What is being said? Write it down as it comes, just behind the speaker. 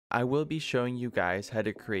I will be showing you guys how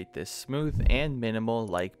to create this smooth and minimal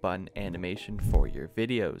like button animation for your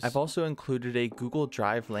videos. I've also included a Google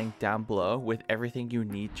Drive link down below with everything you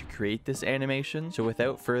need to create this animation. So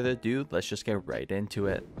without further ado, let's just get right into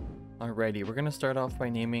it. Alrighty, we're gonna start off by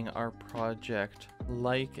naming our project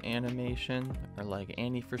like animation, or like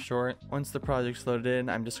Annie for short. Once the project's loaded in,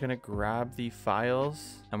 I'm just gonna grab the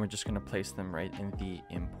files and we're just gonna place them right in the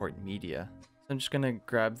import media. I'm just gonna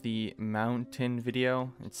grab the mountain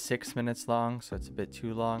video. It's 6 minutes long, so it's a bit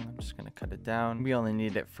too long. I'm just gonna cut it down. We only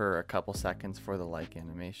need it for a couple seconds for the like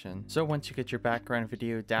animation. So once you get your background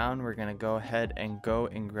video down, we're gonna go ahead and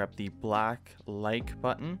grab the black like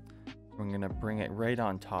button. We're gonna bring it right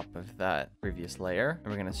on top of that previous layer,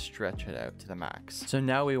 and we're gonna stretch it out to the max. So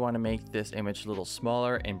now we want to make this image a little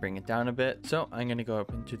smaller and bring it down a bit. So I'm gonna go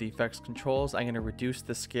up into the effects controls. I'm gonna reduce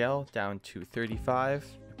the scale down to 35.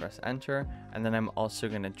 Press enter, and then I'm also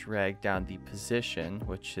going to drag down the position,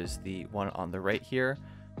 which is the one on the right here,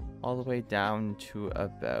 all the way down to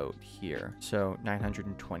about here, so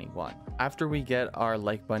 921. After we get our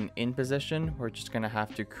like button in position, we're just going to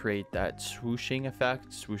have to create that swooshing effect,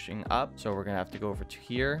 swooshing up. So we're going to have to go over to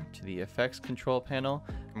here to the effects control panel,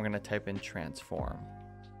 and we're going to type in transform.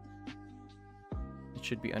 It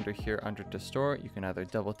should be under here under distort. You can either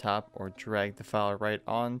double tap or drag the file right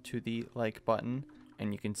onto the like button.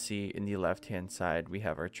 And you can see in the left hand side, we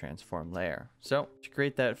have our transform layer. So to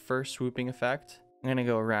create that first swooping effect, I'm gonna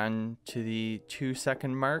go around to the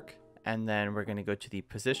 2-second mark, and then we're gonna go to the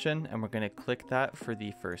position and we're gonna click that for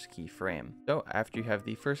the first keyframe. So after you have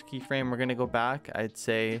the first keyframe, we're gonna go back, I'd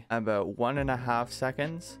say about 1.5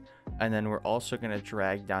 seconds. And then we're also going to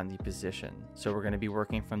drag down the position. So we're going to be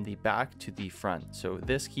working from the back to the front. So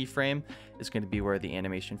this keyframe is going to be where the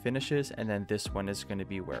animation finishes, and then this one is going to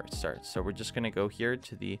be where it starts. So we're just going to go here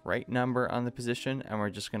to the right number on the position, and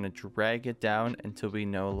we're just going to drag it down until we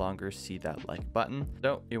no longer see that like button.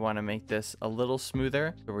 So we want to make this a little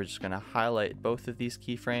smoother. So we're just going to highlight both of these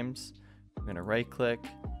keyframes. I'm going to right click,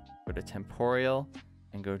 go to temporal,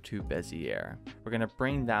 and go to Bezier. We're gonna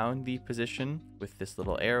bring down the position with this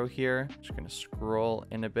little arrow here. Just gonna scroll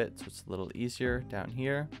in a bit so it's a little easier down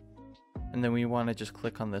here. And then we wanna just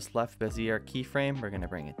click on this left Bezier keyframe. We're gonna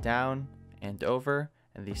bring it down and over,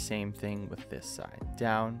 and the same thing with this side,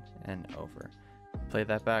 down and over. Play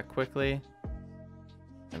that back quickly.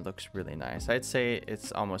 It looks really nice. I'd say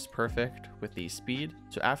it's almost perfect with the speed.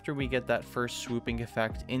 So after we get that first swooping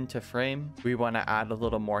effect into frame, we want to add a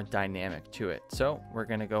little more dynamic to it. So we're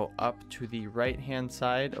going to go up to the right hand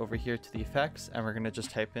side over here to the effects, and we're going to just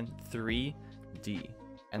type in 3D.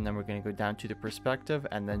 And then we're going to go down to the perspective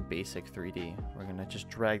and then basic 3D. We're going to just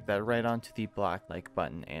drag that right onto the black like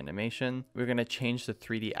button animation. We're going to change the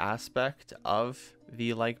 3D aspect of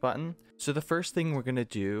the like button. So the first thing we're going to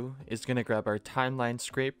do is going to grab our timeline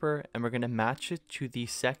scraper, and we're going to match it to the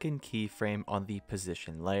second keyframe on the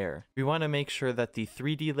position layer. We want to make sure that the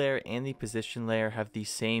 3D layer and the position layer have the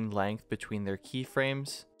same length between their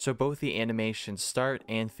keyframes, so both the animations start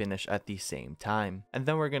and finish at the same time. And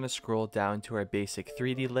then we're going to scroll down to our basic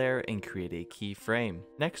 3D layer and create a keyframe.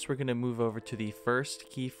 Next, we're going to move over to the first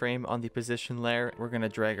keyframe on the position layer. We're going to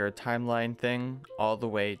drag our timeline thing all the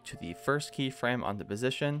way to the first keyframe on the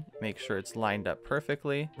position. Make sure it's lined up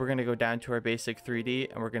perfectly. We're going to go down to our basic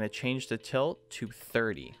 3D, and we're going to change the tilt to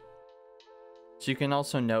 30. So you can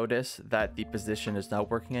also notice that the position is not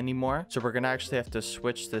working anymore. So we're going to actually have to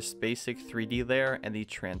switch this basic 3D layer and the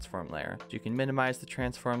transform layer. So you can minimize the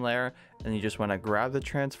transform layer, and you just want to grab the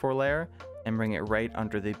transform layer and bring it right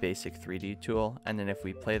under the basic 3D tool. And then if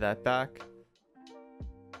we play that back,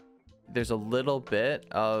 there's a little bit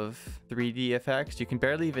of 3D effects. You can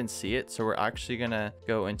barely even see it. So we're actually going to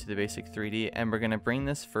go into the basic 3D, and we're going to bring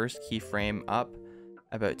this first keyframe up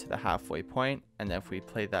about to the halfway point. And then if we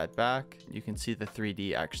play that back, you can see the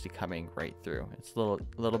 3D actually coming right through. It's a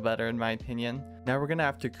little better in my opinion. Now we're going to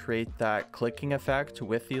have to create that clicking effect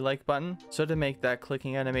with the like button. So to make that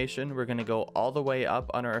clicking animation, we're going to go all the way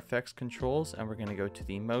up on our effects controls, and we're going to go to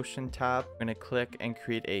the motion tab. We're going to click and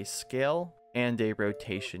create a scale and a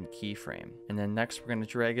rotation keyframe. And then next we're going to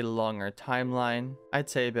drag it along our timeline. I'd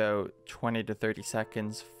say about 20 to 30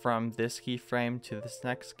 seconds from this keyframe to this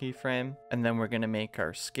next keyframe. And then we're going to make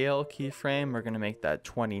our scale keyframe. We're going to make that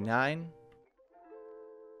 29.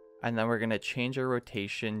 And then we're going to change our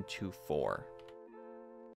rotation to 4.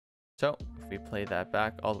 So if we play that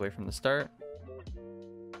back all the way from the start,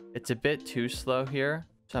 it's a bit too slow here.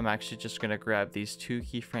 So I'm actually just going to grab these 2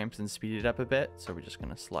 keyframes and speed it up a bit. So we're just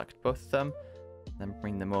going to select both of them, then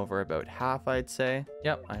bring them over about half, I'd say.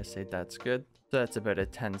 Yep, I say that's good. So that's about a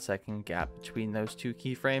 10-second gap between those two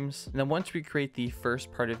keyframes. And then once we create the first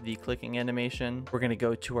part of the clicking animation, we're going to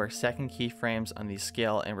go to our second keyframes on the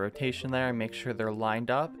scale and rotation layer, make sure they're lined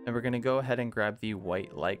up, and we're going to go ahead and grab the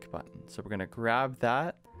white like button. So we're going to grab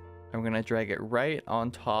that, and we're going to drag it right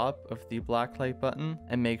on top of the black like button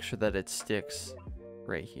and make sure that it sticks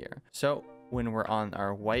right here. So when we're on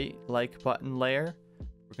our white like button layer,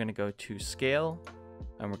 we're going to go to scale,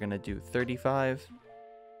 and we're going to do 35.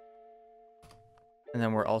 And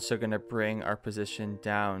then we're also going to bring our position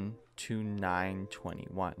down to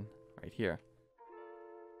 921 right here.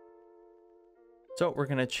 So we're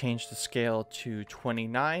going to change the scale to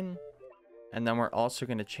 29. And then we're also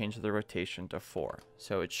going to change the rotation to 4.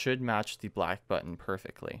 So it should match the black button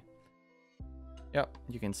perfectly. Yep,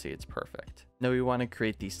 you can see it's perfect. Now we want to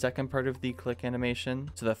create the second part of the click animation.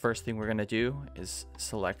 So the first thing we're going to do is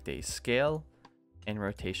select a scale and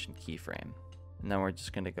rotation keyframe. And then we're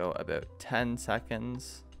just going to go about 10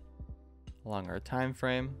 seconds along our time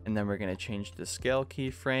frame. And then we're going to change the scale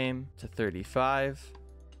keyframe to 35.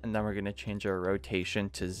 And then we're going to change our rotation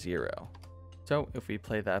to 0. So if we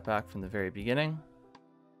play that back from the very beginning,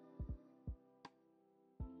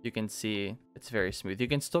 you can see it's very smooth. You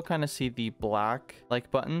can still kind of see the black like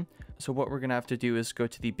button. So what we're going to have to do is go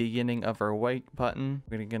to the beginning of our white button.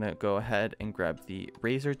 We're going to go ahead and grab the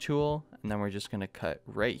razor tool, and then we're just going to cut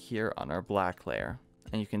right here on our black layer.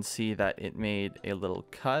 And you can see that it made a little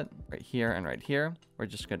cut right here and right here. We're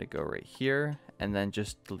just going to go right here and then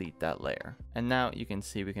just delete that layer. And now you can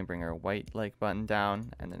see we can bring our white like button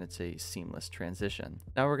down, and then it's a seamless transition.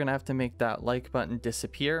 Now we're going to have to make that like button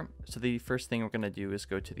disappear. So the first thing we're going to do is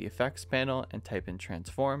go to the effects panel and type in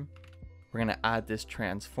transform. We're going to add this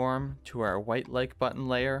transform to our white like button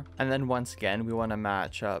layer. And then once again, we want to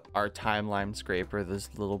match up our timeline scraper, this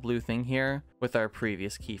little blue thing here, with our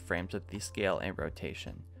previous keyframes with the scale and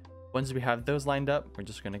rotation. Once we have those lined up, we're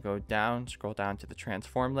just going to go down, scroll down to the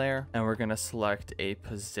transform layer, and we're going to select a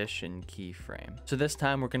position keyframe. So this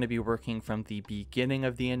time we're going to be working from the beginning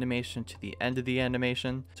of the animation to the end of the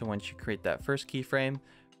animation. So once you create that first keyframe,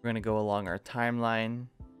 we're going to go along our timeline,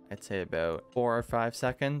 I'd say about 4 or 5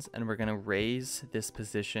 seconds, and we're going to raise this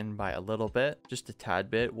position by a little bit, just a tad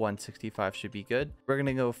bit. 165 should be good. We're going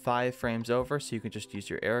to go 5 frames over, so you can just use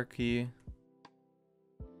your arrow key.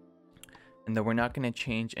 And then we're not going to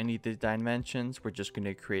change any of the dimensions. We're just going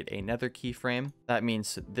to create another keyframe. That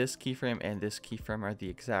means this keyframe and this keyframe are the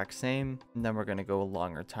exact same. And then we're going to go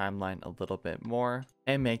along our timeline a little bit more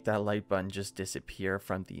and make that light button just disappear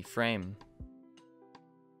from the frame.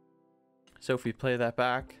 So if we play that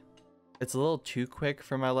back, it's a little too quick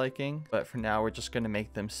for my liking, but for now we're just going to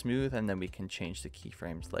make them smooth, and then we can change the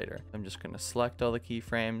keyframes later. I'm just going to select all the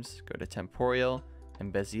keyframes, go to temporal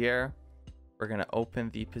and Bezier. We're going to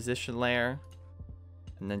open the position layer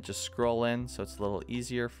and then just scroll in so it's a little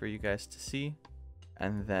easier for you guys to see.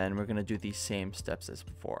 And then we're going to do the same steps as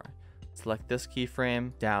before. Select this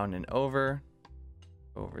keyframe, down and over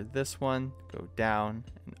this one, go down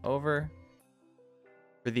and over.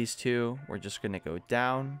 For these two, we're just going to go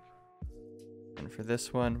down. And for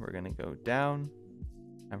this one, we're going to go down.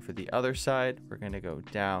 And for the other side, we're going to go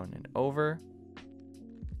down and over.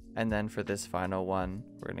 And then for this final one,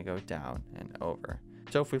 we're going to go down and over.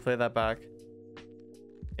 So if we play that back,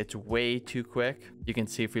 it's way too quick. You can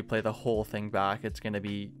see if we play the whole thing back, it's going to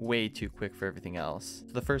be way too quick for everything else.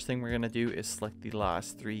 So the first thing we're going to do is select the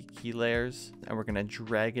last 3 key layers, and we're going to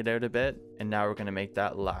drag it out a bit. And now we're going to make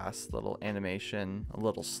that last little animation a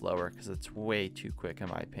little slower because it's way too quick in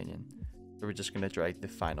my opinion. So we're just going to drag the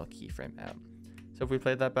final keyframe out. So if we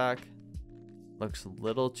play that back, looks a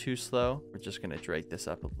little too slow. We're just going to drag this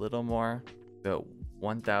up a little more, about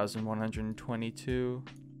 1122.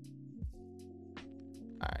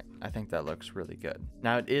 Alright, I think that looks really good.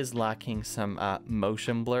 Now it is lacking some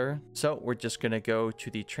motion blur. So we're just going to go to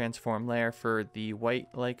the transform layer for the white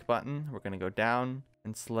like button. We're going to go down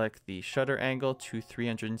and select the shutter angle to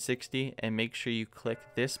 360 and make sure you click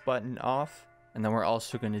this button off. And then we're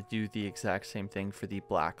also going to do the exact same thing for the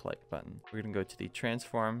black like button. We're going to go to the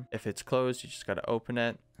transform. If it's closed, you just got to open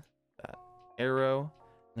it, that arrow.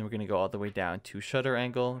 Then we're going to go all the way down to shutter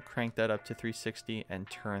angle, crank that up to 360 and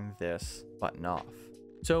turn this button off.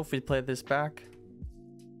 So if we play this back,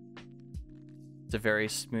 it's a very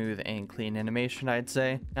smooth and clean animation, I'd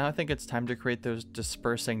say. Now I think it's time to create those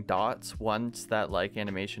dispersing dots once that like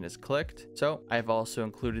animation is clicked. So I've also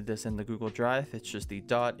included this in the Google Drive. It's just the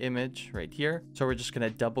dot image right here. So we're just going to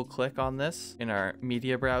double click on this in our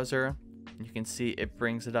media browser. You can see it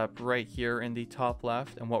brings it up right here in the top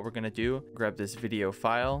left. And what we're going to do, grab this video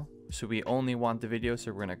file. So we only want the video.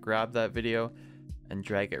 So we're going to grab that video and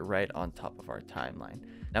drag it right on top of our timeline.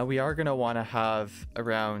 Now we are going to want to have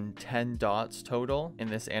around 10 dots total in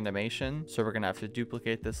this animation. So we're going to have to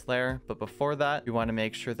duplicate this layer. But before that, we want to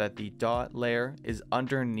make sure that the dot layer is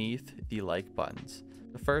underneath the like buttons.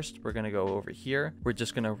 So first, we're going to go over here. We're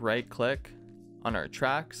just going to right click on our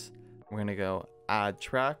tracks. We're going to go add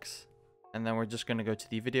tracks. And then we're just going to go to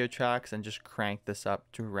the video tracks and just crank this up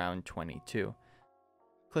to around 22.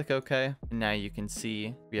 Click OK, and now you can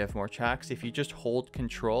see we have more tracks. If you just hold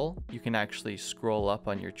Control, you can actually scroll up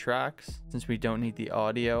on your tracks. Since we don't need the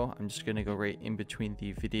audio, I'm just going to go right in between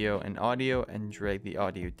the video and audio and drag the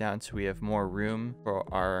audio down so we have more room for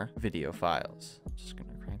our video files. Just going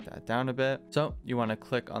to crank that down a bit. So you want to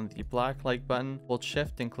click on the black like button, hold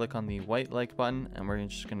shift and click on the white like button, and we're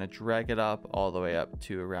just going to drag it up all the way up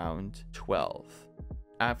to around 12.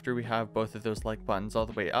 After we have both of those like buttons all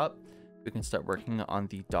the way up, we can start working on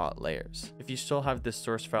the dot layers. If you still have this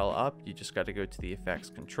source file up, you just got to go to the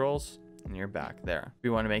effects controls and you're back there.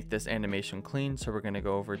 We want to make this animation clean, so we're going to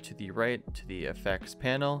go over to the right to the effects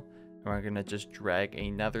panel, and we're going to just drag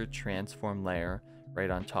another transform layer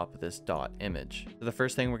right on top of this dot image. So the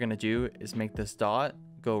first thing we're going to do is make this dot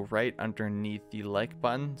go right underneath the like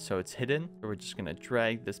button so it's hidden. So we're just going to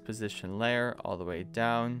drag this position layer all the way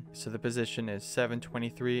down. So the position is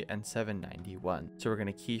 723 and 791. So we're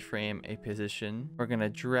going to keyframe a position. We're going to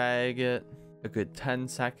drag it a good 10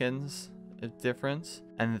 seconds of difference,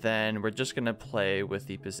 and then we're just going to play with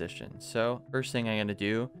the position. So first thing I'm going to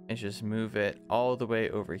do is just move it all the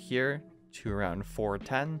way over here to around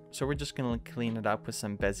 410. So we're just going to clean it up with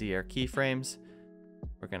some Bezier keyframes.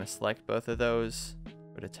 We're going to select both of those,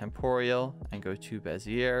 go to temporal and go to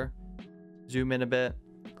Bezier, zoom in a bit,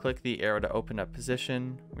 click the arrow to open up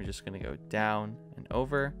position. We're just going to go down and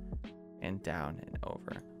over and down and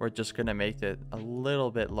over. We're just going to make it a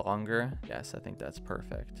little bit longer. Yes, I think that's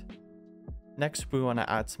perfect. Next, we want to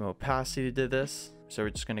add some opacity to this. So we're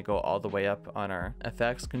just going to go all the way up on our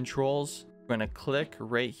FX controls. We're going to click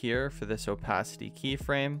right here for this opacity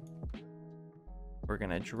keyframe. We're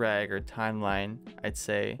going to drag our timeline, I'd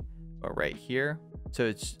say, right here. So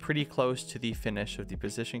it's pretty close to the finish of the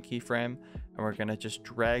position keyframe, and we're going to just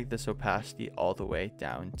drag this opacity all the way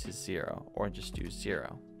down to 0, or just do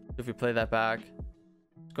 0. If we play that back,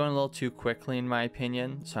 it's going a little too quickly in my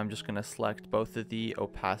opinion, so I'm just going to select both of the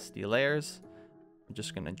opacity layers. I'm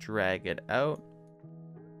just going to drag it out,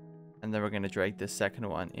 and then we're going to drag this second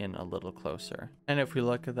one in a little closer. And if we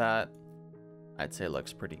look at that, I'd say it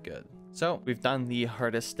looks pretty good. So we've done the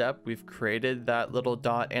hardest step. We've created that little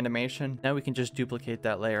dot animation. Now we can just duplicate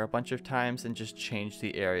that layer a bunch of times and just change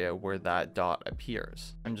the area where that dot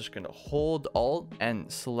appears. I'm just going to hold Alt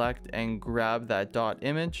and select and grab that dot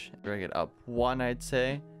image, drag it up 1, I'd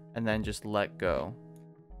say, and then just let go.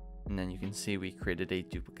 And then you can see we created a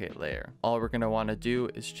duplicate layer. All we're going to want to do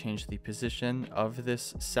is change the position of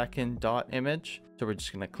this second dot image. So we're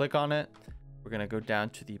just going to click on it. We're going to go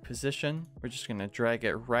down to the position. We're just going to drag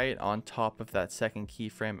it right on top of that second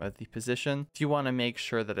keyframe of the position. If you want to make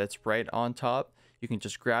sure that it's right on top, you can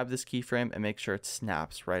just grab this keyframe and make sure it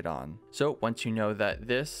snaps right on. So once you know that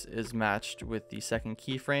this is matched with the second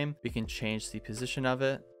keyframe, we can change the position of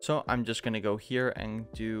it. So I'm just going to go here and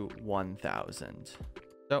do 1000.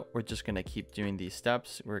 So we're just going to keep doing these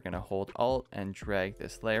steps. We're going to hold Alt and drag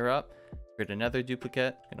this layer up. Create another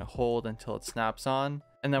duplicate. Going to hold until it snaps on.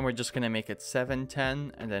 And then we're just going to make it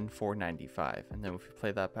 710 and then 495. And then if we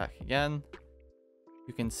play that back again,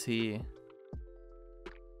 you can see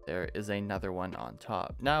there is another one on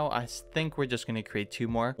top. Now I think we're just going to create 2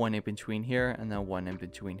 more, one in between here and then one in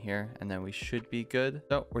between here, and then we should be good.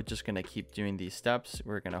 So we're just going to keep doing these steps.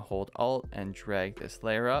 We're going to hold Alt and drag this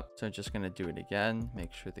layer up. So just going to do it again.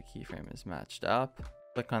 Make sure the keyframe is matched up.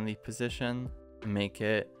 Click on the position, make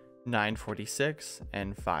it 946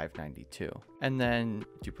 and 592, and then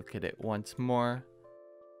duplicate it once more,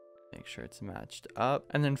 make sure it's matched up,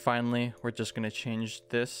 and then finally we're just going to change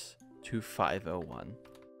this to 501.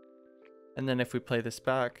 And then if we play this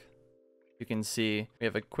back, you can see we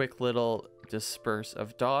have a quick little disperse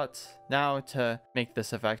of dots. Now to make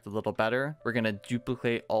this effect a little better, we're going to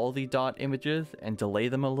duplicate all the dot images and delay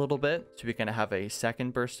them a little bit, so we're going to have a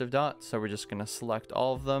second burst of dots. So we're just going to select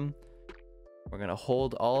all of them. We're going to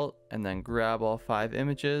hold Alt and then grab all 5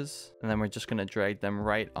 images, and then we're just going to drag them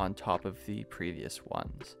right on top of the previous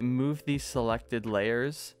ones. Move these selected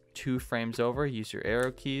layers 2 frames over, use your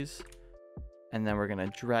arrow keys, and then we're going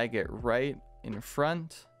to drag it right in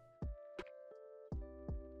front.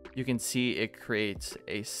 You can see it creates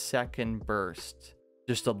a second burst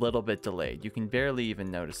just a little bit delayed. You can barely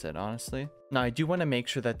even notice it, honestly. Now, I do want to make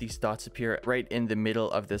sure that these dots appear right in the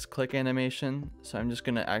middle of this click animation. So I'm just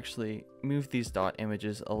going to actually move these dot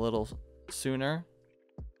images a little sooner.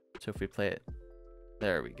 So if we play it,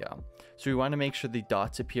 there we go. So we want to make sure the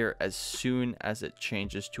dots appear as soon as it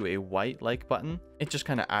changes to a white like button. It just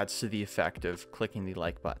kind of adds to the effect of clicking the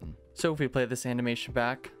like button. So if we play this animation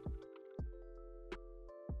back,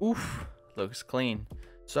 oof, looks clean.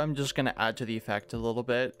 So I'm just going to add to the effect a little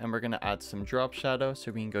bit, and we're going to add some drop shadow.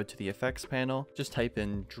 So we can go to the effects panel, just type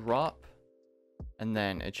in drop, and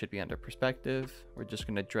then it should be under perspective. We're just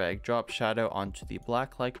going to drag drop shadow onto the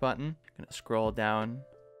black like button. Going to scroll down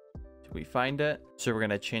till we find it. So we're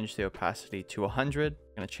going to change the opacity to 100.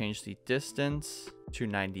 We're going to change the distance to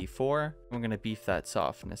 94. And we're going to beef that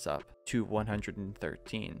softness up to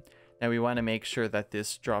 113. Now we want to make sure that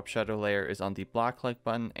this drop shadow layer is on the black like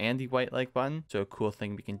button and the white like button. So a cool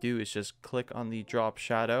thing we can do is just click on the drop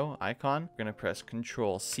shadow icon. We're going to press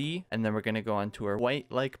Control C, and then we're going to go onto our white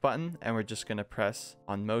like button, and we're just going to press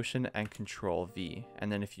on motion and Control V.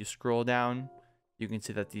 And then if you scroll down, you can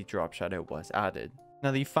see that the drop shadow was added. Now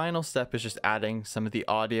the final step is just adding some of the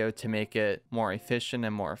audio to make it more efficient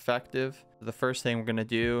and more effective. So the first thing we're going to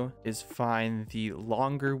do is find the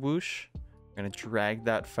longer whoosh. We're going to drag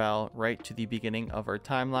that file right to the beginning of our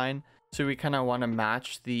timeline. So we kind of want to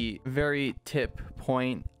match the very tip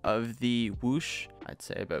point of the whoosh, I'd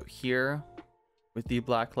say about here, with the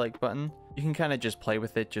black like button. You can kind of just play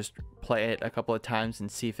with it, just play it a couple of times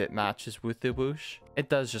and see if it matches with the whoosh. It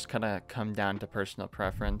does just kind of come down to personal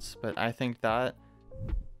preference, but I think that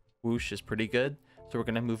whoosh is pretty good. So we're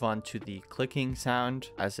going to move on to the clicking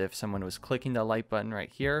sound, as if someone was clicking the light button right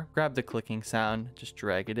here. Grab the clicking sound, just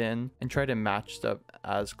drag it in, and try to match it up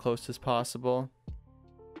as close as possible.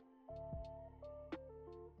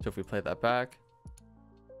 So if we play that back,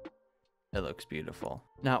 it looks beautiful.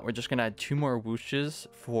 Now we're just going to add 2 more whooshes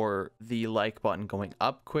for the like button going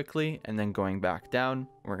up quickly and then going back down.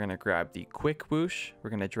 We're going to grab the quick whoosh. We're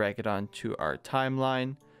going to drag it onto our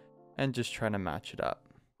timeline and just try to match it up.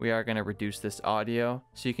 We are going to reduce this audio.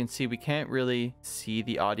 So you can see we can't really see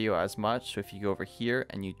the audio as much. So if you go over here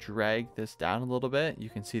and you drag this down a little bit, you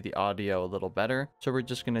can see the audio a little better. So we're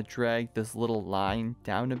just going to drag this little line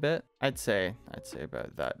down a bit. I'd say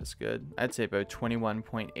about that is good. I'd say about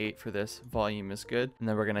 21.8 for this volume is good. And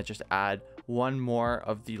then we're going to just add 1 more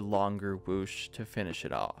of the longer whoosh to finish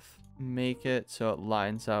it off. Make it so it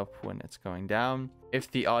lines up when it's going down. If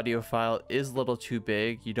the audio file is a little too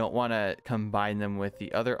big, you don't want to combine them with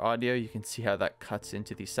the other audio. You can see how that cuts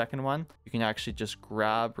into the second one. You can actually just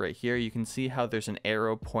grab right here. You can see how there's an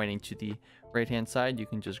arrow pointing to the right hand side. You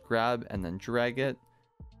can just grab and then drag it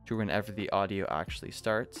to whenever the audio actually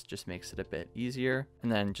starts. Just makes it a bit easier,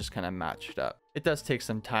 and then just kind of match it up. It does take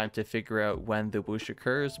some time to figure out when the whoosh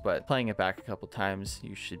occurs, but playing it back a couple times,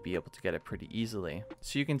 you should be able to get it pretty easily.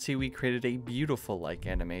 So you can see we created a beautiful like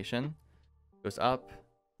animation. Goes up,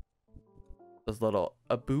 does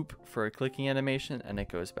a boop for a clicking animation, and it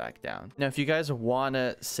goes back down. Now if you guys want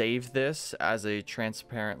to save this as a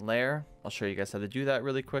transparent layer, I'll show you guys how to do that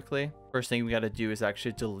really quickly. First thing we got to do is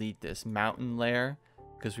actually delete this mountain layer,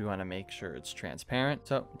 because we want to make sure it's transparent.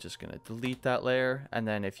 So I'm just going to delete that layer, and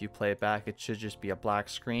then if you play it back, it should just be a black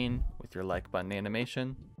screen with your like button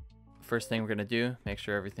animation. First thing we're going to do, make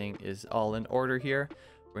sure everything is all in order here.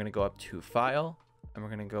 We're going to go up to File, and we're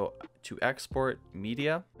going to go to Export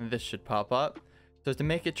Media, and this should pop up. So to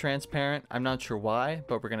make it transparent, I'm not sure why,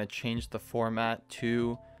 but we're going to change the format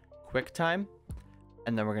to QuickTime.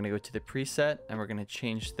 And then we're going to go to the preset, and we're going to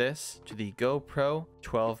change this to the GoPro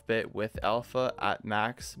 12-bit with alpha at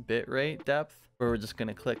max bitrate depth, where we're just going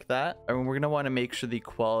to click that. And we're going to want to make sure the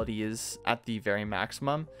quality is at the very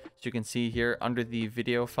maximum. So you can see here under the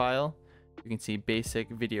video file, you can see basic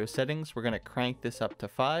video settings. We're going to crank this up to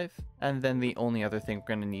 5. And then the only other thing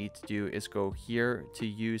we're going to need to do is go here to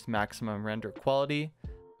use maximum render quality.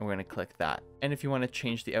 And we're going to click that. And if you want to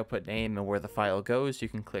change the output name and where the file goes, you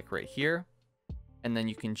can click right here. And then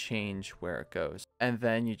you can change where it goes. And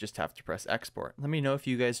then you just have to press export. Let me know if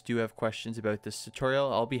you guys do have questions about this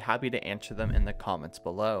tutorial. I'll be happy to answer them in the comments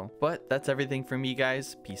below. But that's everything from me,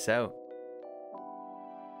 guys. Peace out.